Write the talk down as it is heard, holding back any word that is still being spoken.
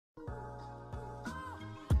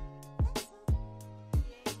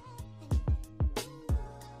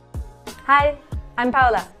Hi, I'm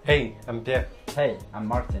Paola. Hey, I'm Pierre. Hey, I'm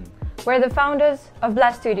Martin. We're the founders of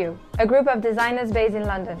Blast Studio, a group of designers based in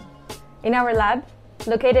London. In our lab,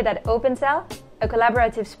 located at OpenCell, a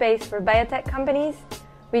collaborative space for biotech companies,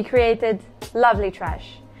 we created Lovely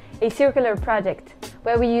Trash, a circular project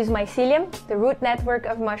where we use mycelium, the root network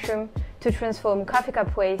of mushroom, to transform coffee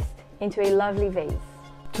cup waste into a lovely vase.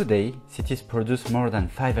 Today, cities produce more than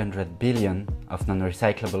 500 billion of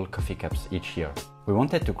non-recyclable coffee cups each year. We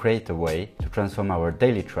wanted to create a way to transform our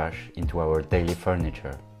daily trash into our daily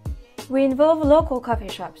furniture. We involve local coffee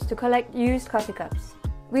shops to collect used coffee cups.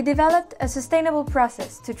 We developed a sustainable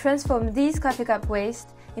process to transform these coffee cup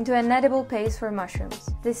waste into an edible paste for mushrooms.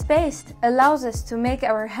 This paste allows us to make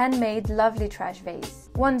our handmade lovely trash vase.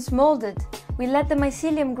 Once molded, we let the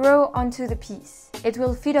mycelium grow onto the piece. It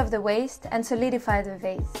will feed off the waste and solidify the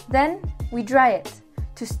vase. Then, we dry it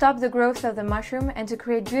to stop the growth of the mushroom and to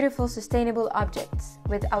create beautiful sustainable objects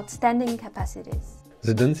with outstanding capacities.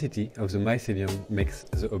 The density of the mycelium makes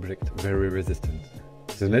the object very resistant.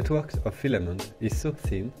 The network of filament is so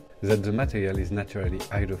thin that the material is naturally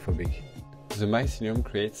hydrophobic. The mycelium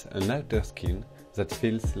creates an outer skin that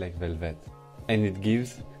feels like velvet, and it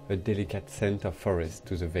gives a delicate scent of forest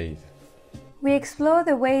to the vase. We explore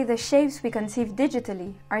the way the shapes we conceive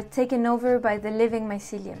digitally are taken over by the living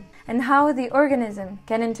mycelium, and how the organism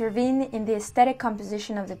can intervene in the aesthetic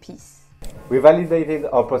composition of the piece. We validated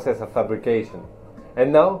our process of fabrication,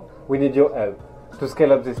 and now we need your help to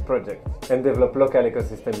scale up this project and develop local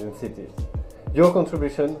ecosystems in cities. Your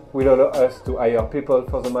contribution will allow us to hire people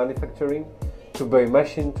for the manufacturing, to buy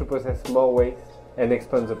machines to process more waste and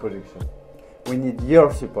expand the production. We need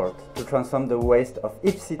your support to transform the waste of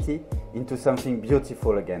each city into something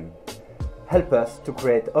beautiful again. Help us to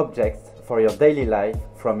create objects for your daily life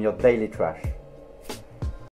from your daily trash.